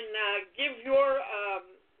 Feldman, give your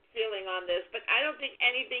feeling on this, but I don't think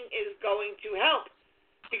anything is going to help,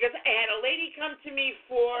 because I had a lady come to me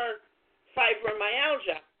for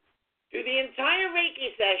fibromyalgia, Through the entire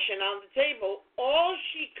Reiki session on the table, all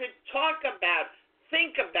she could talk about,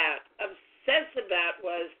 think about, obsess about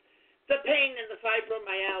was the pain and the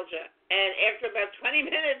fibromyalgia. And after about 20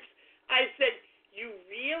 minutes, I said, you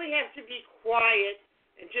really have to be quiet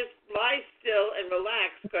and just lie still and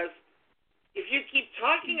relax, because if you keep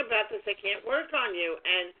talking about this, I can't work on you.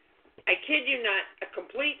 And I kid you not, a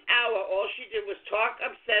complete hour, all she did was talk,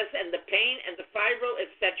 obsess, and the pain and the fibro,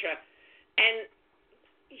 etc. And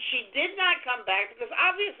she did not come back because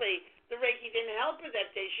obviously the Reiki didn't help her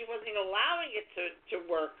that day. She wasn't allowing it to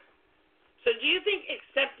work. So do you think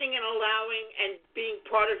accepting and allowing and being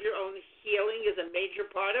part of your own healing is a major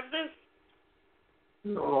part of this?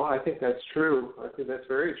 No, I think that's true. I think that's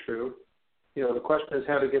very true. The question is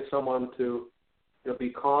how to get someone to be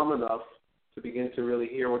calm enough to begin to really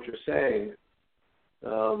hear what you're saying.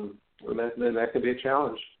 And that can be a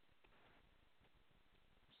challenge.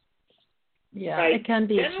 Yeah, Right. it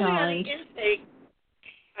can be a Generally challenge. on the intake,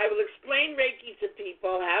 I will explain Reiki to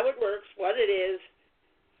people, how it works, what it is,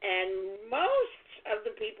 and most of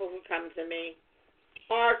the people who come to me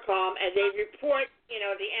are calm, and they report,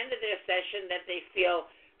 at the end of their session that they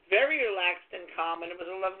feel very relaxed and calm, and it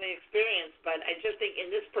was a lovely experience. But I just think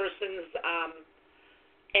in this person's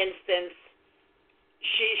instance,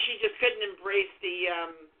 she just couldn't embrace the,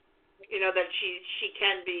 that she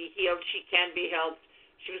can be healed, she can be helped.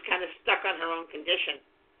 She was kind of stuck on her own condition.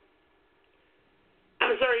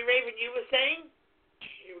 I'm sorry, Raven, you were saying?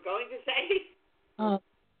 You were going to say?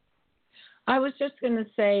 I was just going to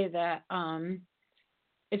say that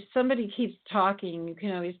if somebody keeps talking, you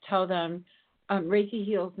can always tell them, Reiki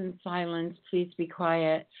heals in silence, please be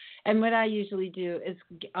quiet. And what I usually do is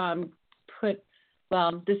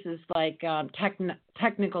this is like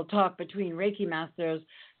technical talk between Reiki masters,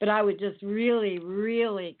 but I would just really,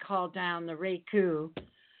 really call down the Reiku,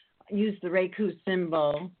 use the Reiku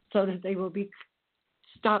symbol so that they will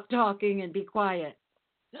stop talking and be quiet.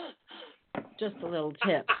 Just a little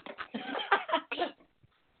tip.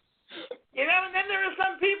 And then there are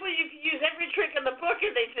some people you can use every trick in the book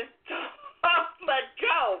and they just don't let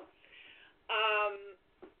go.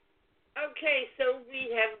 Okay, so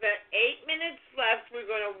we have about 8 minutes left. We're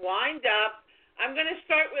going to wind up. I'm going to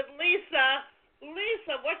start with Lisa.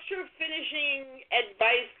 Lisa, what's your finishing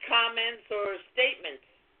advice, comments, or statements?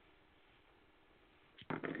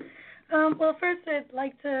 Well, first I'd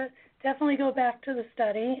like to definitely go back to the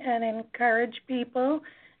study and encourage people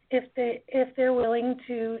if they're willing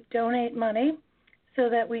to donate money so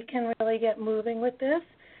that we can really get moving with this.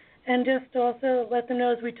 And just also let them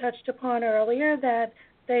know, as we touched upon earlier, that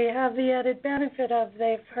they have the added benefit of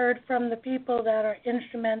they've heard from the people that are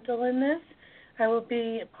instrumental in this. I will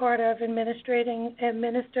be part of administering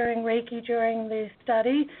Reiki during the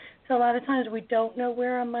study. So a lot of times we don't know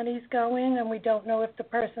where our money's going, and we don't know if the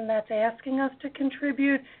person that's asking us to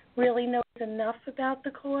contribute really knows enough about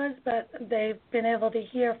the cause, but they've been able to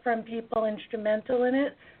hear from people instrumental in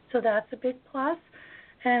it, so that's a big plus.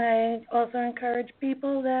 And I also encourage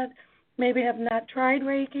people that maybe have not tried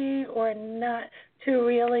Reiki or not to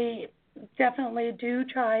really definitely do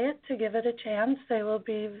try it, to give it a chance. They will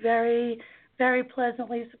be very, very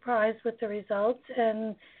pleasantly surprised with the results.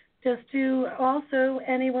 And just to also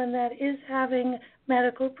anyone that is having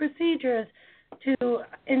medical procedures to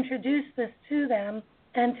introduce this to them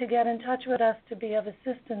and to get in touch with us to be of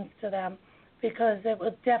assistance to them, because it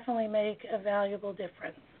will definitely make a valuable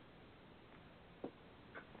difference.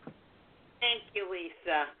 Thank you,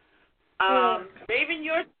 Lisa. Raven,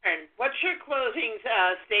 your turn. What's your closing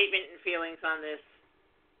statement and feelings on this?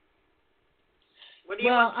 What do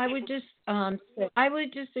you want I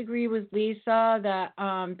would just agree with Lisa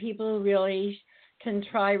that people really can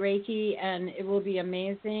try Reiki and it will be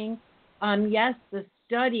amazing. Yes, the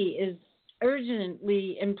study is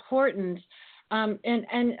urgently important,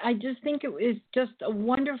 and I just think it is just a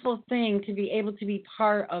wonderful thing to be able to be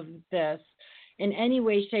part of this in any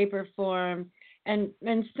way, shape, or form. And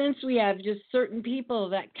since we have just certain people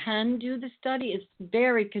that can do the study, it's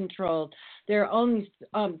very controlled. There are only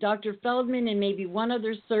Dr. Feldman and maybe one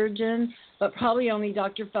other surgeon, but probably only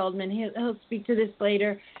Dr. Feldman. He'll speak to this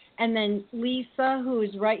later. And then Lisa, who is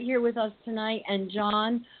right here with us tonight, and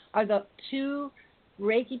John are the two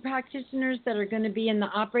Reiki practitioners that are going to be in the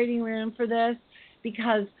operating room for this,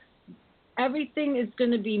 because everything is going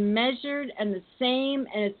to be measured and the same,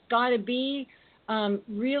 and it's got to be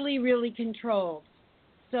really, really controlled.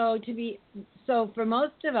 So for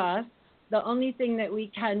most of us, the only thing that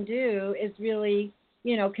we can do is really,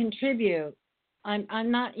 contribute.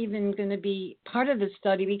 I'm not even going to be part of the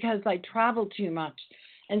study because I travel too much,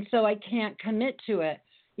 and so I can't commit to it.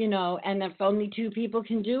 and if only 2 people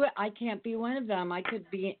can do it, I can't be one of them. I could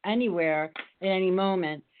be anywhere at any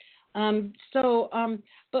moment.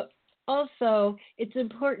 But also, it's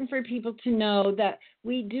important for people to know that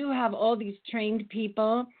we do have all these trained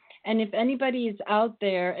people. And if anybody is out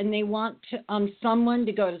there and they want someone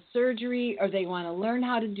to go to surgery, or they want to learn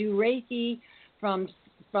how to do Reiki from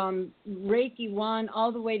Reiki 1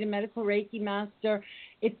 all the way to medical Reiki master,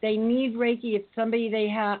 if they need Reiki, if somebody they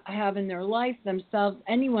have in their life themselves,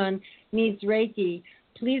 anyone needs Reiki,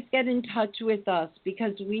 please get in touch with us,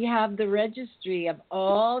 because we have the registry of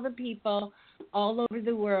all the people all over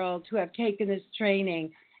the world who have taken this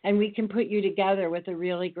training, and we can put you together with a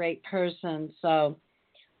really great person. So,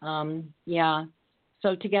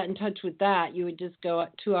 So to get in touch with that, you would just go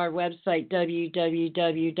to our website,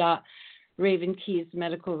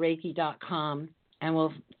 www.ravenkeysmedicalreiki.com, and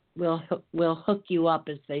we'll hook you up,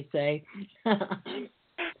 as they say.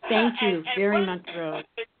 Thank you very much, Rose.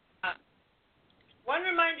 One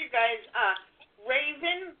reminder, guys,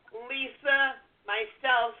 Raven, Lisa,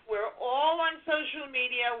 myself, we're all on social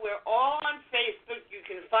media. We're all on Facebook. You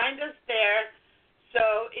can find us there.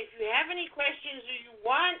 So if you have any questions or you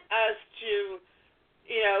want us to,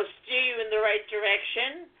 steer you in the right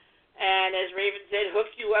direction, and as Raven said,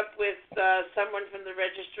 hook you up with someone from the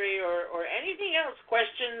registry or anything else,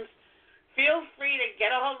 questions, feel free to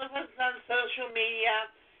get a hold of us on social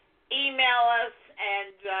media, email us,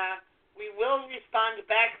 and we will respond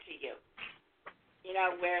back to you.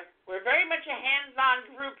 We're very much a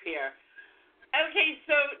hands-on group here. Okay,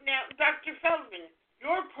 so now, Dr. Feldman,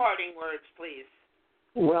 your parting words, please.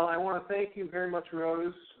 Well, I want to thank you very much,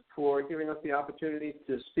 Rose, for giving us the opportunity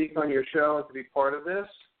to speak on your show and to be part of this.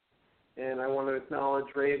 And I want to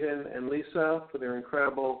acknowledge Raven and Lisa for their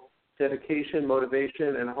incredible dedication,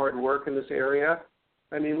 motivation, and hard work in this area.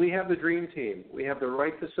 I mean, we have the dream team. We have the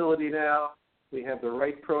right facility now. We have the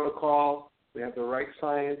right protocol. We have the right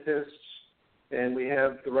scientists. And we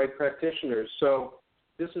have the right practitioners. So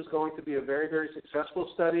this is going to be a very, very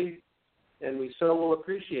successful study, and we so will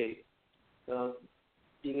appreciate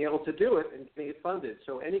being able to do it and getting it funded.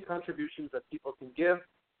 So any contributions that people can give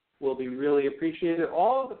will be really appreciated.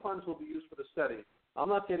 All of the funds will be used for the study. I'm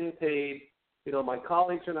not getting paid. My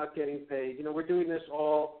colleagues are not getting paid. We're doing this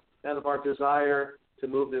all out of our desire to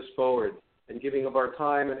move this forward and giving of our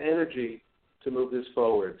time and energy to move this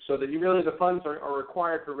forward. So that the funds are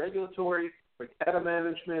required for regulatory, for data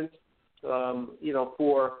management,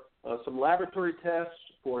 for some laboratory tests,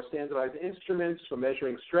 for standardized instruments, for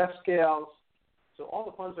measuring stress scales. So all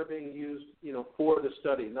the funds are being used, for the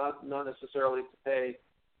study, not necessarily to pay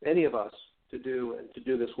any of us to do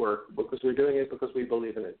this work, because we're doing it because we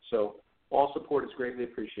believe in it. So all support is greatly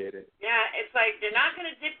appreciated. Yeah, it's like they're not going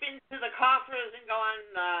to dip into the coffers and go on,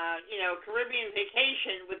 Caribbean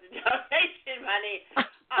vacation with the donation money.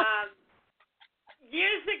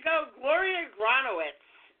 Years ago, Gloria Gronowitz,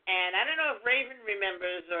 and I don't know if Raven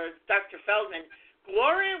remembers or Dr. Feldman,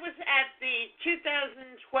 Gloria was at the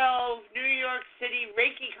 2012 New York City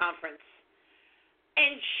Reiki conference,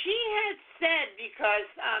 and she had said, because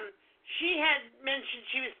she had mentioned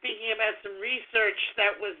she was speaking about some research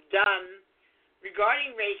that was done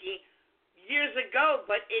regarding Reiki years ago,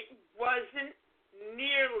 but it wasn't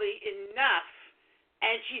nearly enough.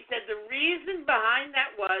 And she said the reason behind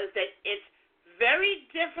that was that it's very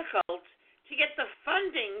difficult to get the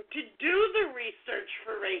funding to do the research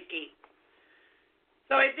for Reiki.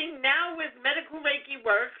 So I think now with Medical Reiki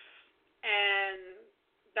Works and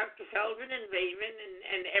Dr. Feldman and Raven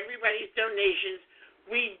and everybody's donations,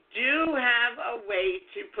 we do have a way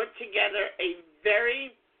to put together a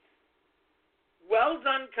very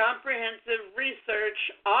well-done, comprehensive research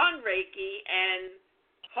on Reiki, and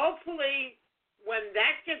hopefully when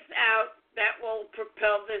that gets out, that will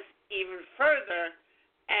propel this even further.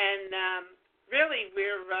 And really,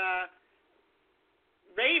 we're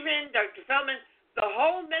Raven, Dr. Feldman, the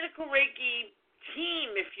whole Medical Reiki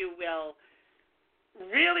team, if you will,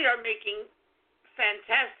 really are making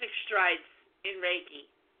fantastic strides in Reiki.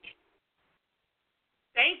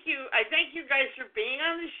 Thank you. I thank you guys for being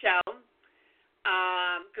on the show,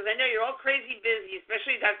 because I know you're all crazy busy,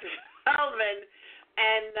 especially Dr. Feldman,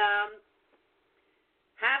 and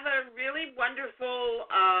have a really wonderful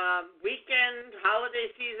weekend, holiday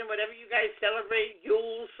season, whatever you guys celebrate,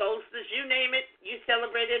 Yule, solstice, you name it, you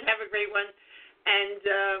celebrate it. Have a great one. And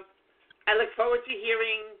I look forward to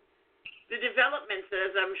hearing the developments,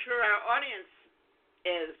 as I'm sure our audience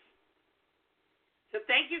is. So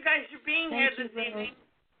thank you guys for being here this evening.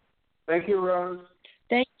 Thank you, Rose.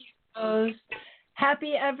 Thank you, Rose.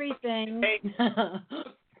 Happy everything.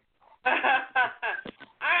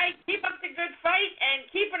 All right, keep up the good fight and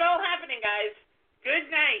keep it all happening, guys. Good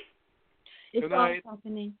night. It's Good all night.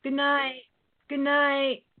 happening. Good night. Good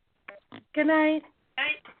night. Good night.